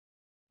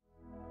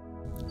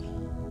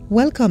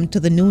Welcome to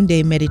the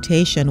Noonday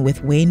Meditation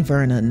with Wayne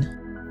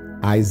Vernon.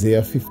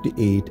 Isaiah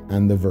 58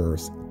 and the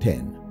verse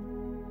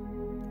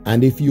 10.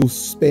 And if you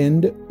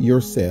spend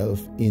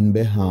yourself in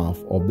behalf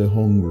of the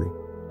hungry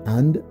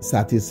and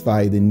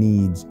satisfy the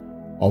needs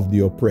of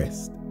the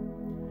oppressed.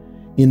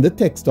 In the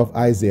text of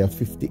Isaiah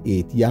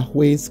 58,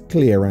 Yahweh is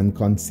clear and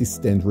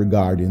consistent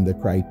regarding the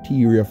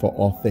criteria for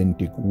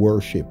authentic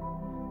worship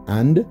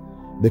and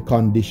the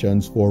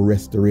conditions for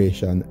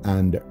restoration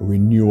and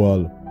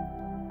renewal.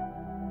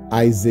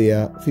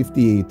 Isaiah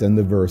 58 and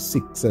the verse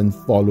 6 and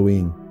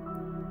following.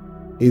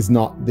 Is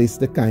not this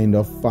the kind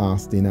of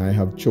fasting I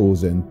have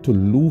chosen to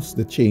loose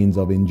the chains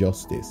of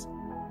injustice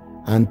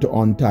and to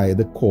untie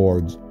the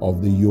cords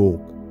of the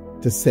yoke,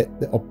 to set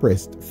the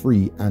oppressed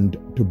free and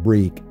to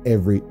break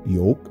every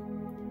yoke?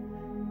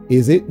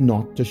 Is it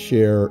not to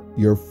share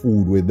your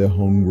food with the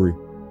hungry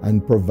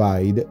and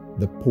provide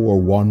the poor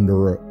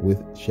wanderer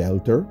with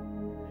shelter?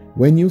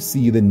 When you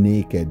see the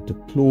naked, to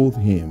clothe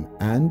him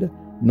and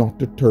not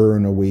to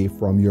turn away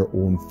from your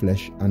own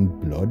flesh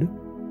and blood?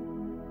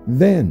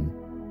 Then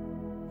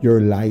your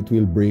light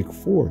will break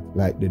forth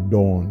like the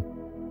dawn,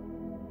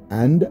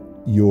 and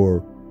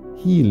your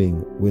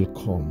healing will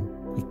come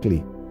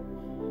quickly.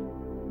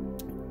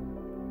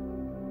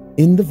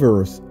 In the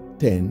verse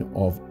 10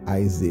 of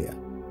Isaiah,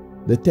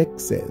 the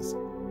text says,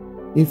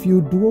 if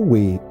you do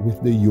away with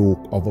the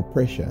yoke of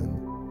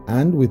oppression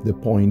and with the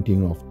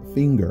pointing of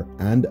finger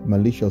and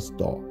malicious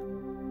talk.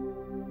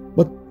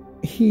 But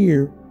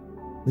here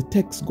the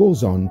text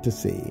goes on to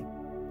say,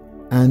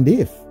 and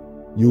if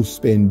you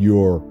spend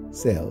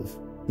yourself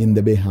in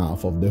the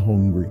behalf of the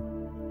hungry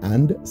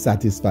and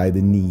satisfy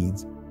the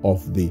needs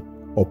of the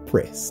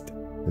oppressed,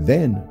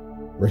 then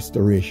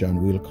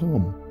restoration will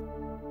come.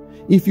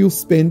 If you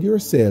spend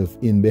yourself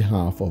in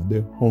behalf of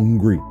the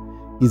hungry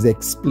is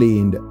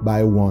explained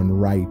by one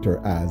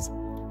writer as,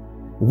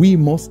 we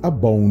must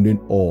abound in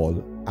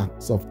all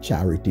acts of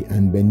charity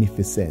and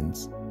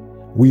beneficence.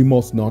 We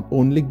must not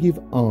only give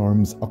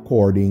alms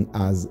according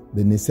as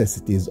the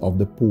necessities of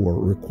the poor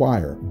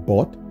require,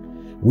 but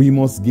we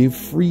must give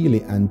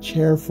freely and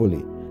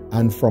cheerfully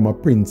and from a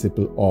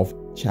principle of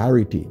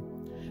charity.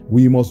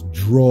 We must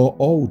draw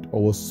out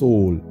our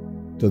soul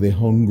to the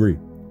hungry,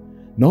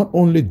 not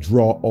only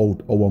draw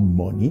out our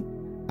money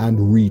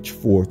and reach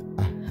forth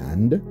a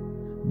hand,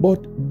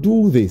 but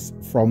do this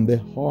from the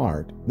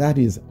heart, that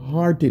is,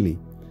 heartily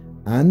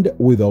and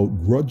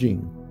without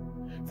grudging,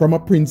 from a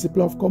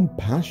principle of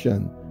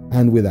compassion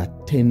and with a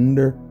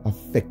tender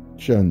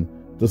affection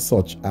to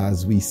such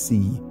as we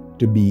see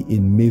to be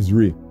in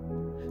misery.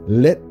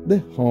 Let the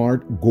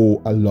heart go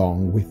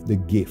along with the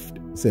gift,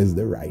 says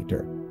the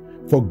writer,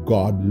 for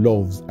God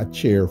loves a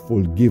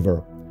cheerful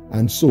giver,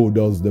 and so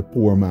does the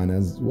poor man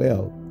as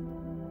well.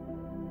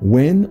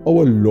 When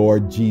our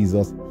Lord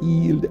Jesus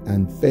healed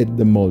and fed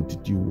the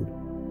multitude,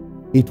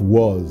 it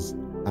was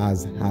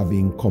as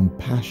having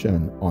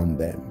compassion on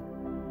them.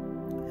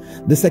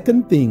 The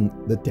second thing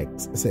the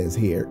text says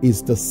here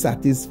is to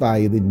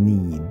satisfy the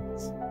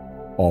needs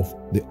of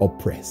the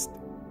oppressed.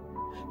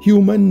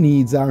 Human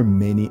needs are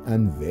many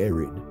and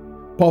varied.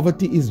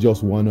 Poverty is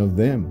just one of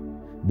them.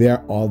 There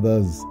are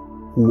others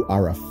who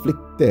are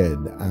afflicted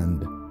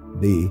and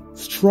they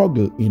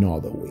struggle in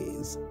other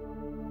ways.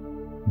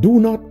 Do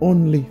not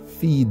only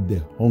feed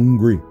the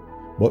hungry,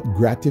 but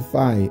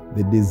gratify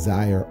the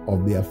desire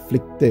of the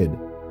afflicted.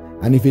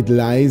 And if it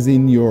lies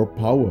in your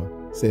power,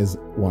 says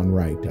one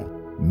writer,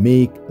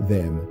 make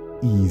them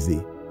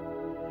easy.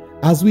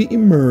 As we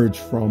emerge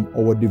from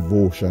our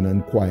devotion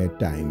and quiet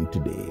time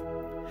today,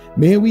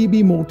 may we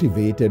be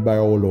motivated by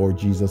our Lord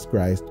Jesus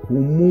Christ,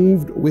 who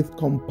moved with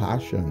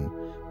compassion,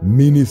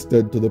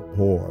 ministered to the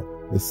poor,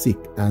 the sick,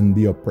 and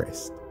the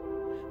oppressed.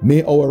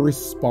 May our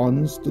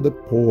response to the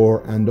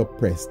poor and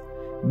oppressed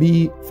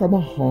be from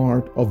a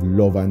heart of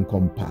love and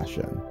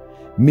compassion.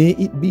 May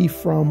it be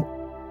from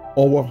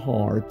our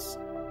hearts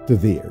to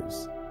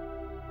theirs.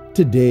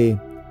 Today,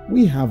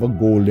 we have a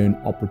golden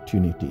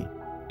opportunity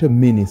to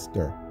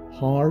minister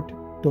heart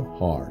to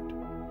heart,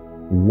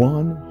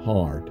 one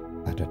heart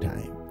at a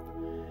time.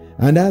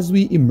 And as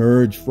we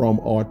emerge from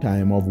our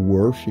time of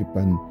worship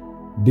and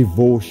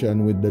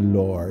devotion with the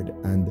Lord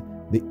and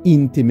the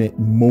intimate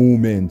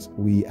moments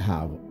we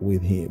have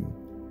with Him,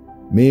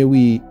 may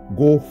we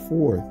go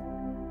forth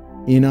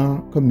in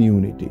our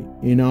community,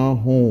 in our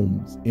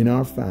homes, in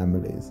our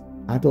families,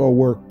 at our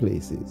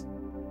workplaces,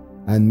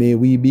 and may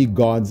we be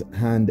God's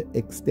hand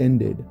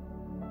extended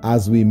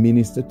as we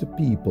minister to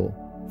people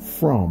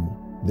from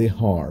the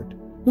heart,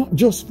 not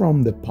just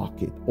from the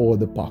pocket or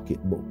the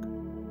pocketbook,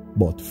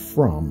 but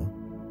from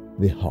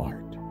the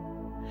heart.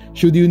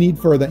 Should you need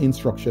further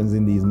instructions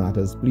in these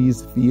matters,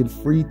 please feel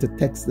free to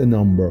text the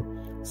number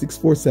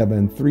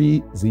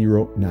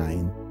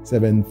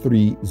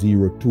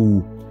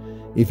 647-309-7302.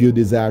 If you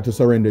desire to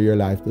surrender your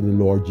life to the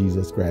Lord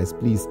Jesus Christ,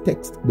 please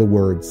text the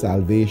word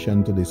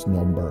salvation to this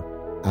number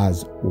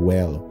as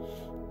well.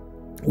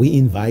 We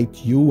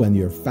invite you and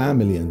your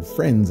family and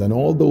friends and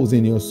all those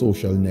in your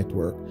social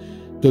network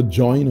to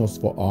join us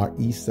for our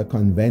Easter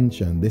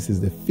Convention. This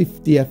is the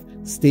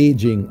 50th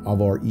staging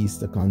of our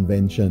Easter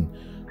Convention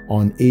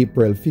on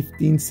April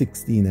 15,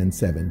 16, and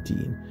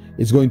 17.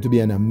 It's going to be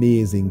an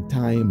amazing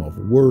time of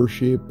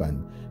worship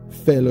and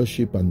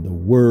fellowship and the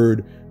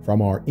word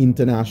from our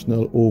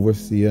international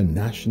overseer,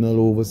 national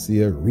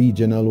overseer,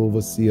 regional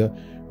overseer,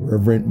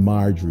 Reverend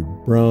Marjorie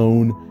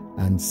Brown,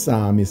 and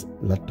Psalmist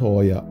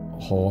Latoya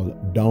Hall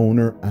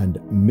Downer, and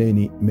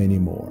many, many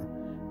more.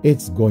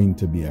 It's going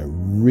to be a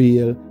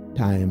real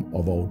time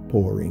of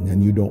outpouring,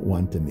 and you don't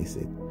want to miss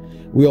it.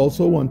 We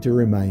also want to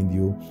remind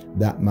you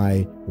that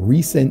my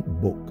recent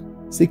book,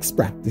 6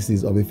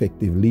 Practices of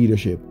Effective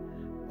Leadership,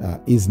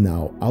 is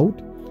now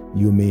out.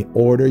 You may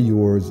order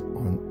yours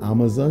on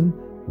Amazon,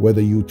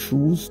 whether you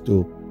choose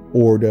to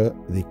order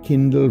the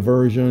Kindle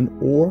version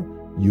or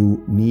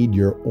you need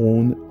your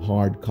own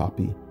hard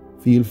copy.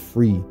 Feel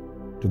free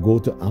to go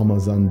to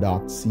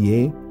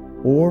amazon.ca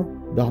or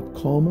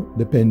 .com,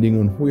 depending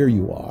on where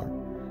you are,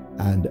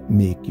 and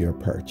make your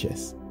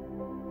purchase.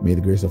 May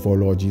the grace of our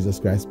Lord Jesus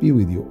Christ be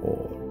with you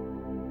all.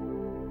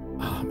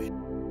 Amen.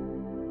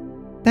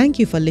 Thank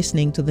you for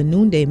listening to the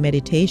Noonday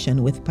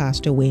Meditation with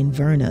Pastor Wayne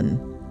Vernon.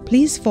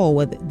 Please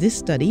forward this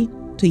study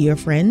to your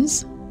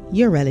friends,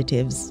 your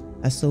relatives,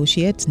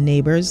 associates,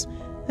 neighbors,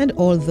 and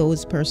all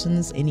those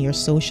persons in your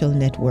social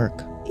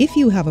network. If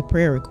you have a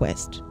prayer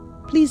request,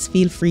 please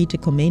feel free to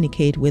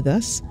communicate with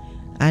us,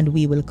 and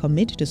we will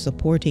commit to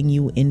supporting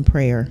you in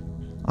prayer.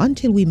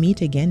 Until we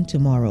meet again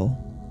tomorrow,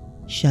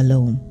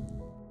 Shalom.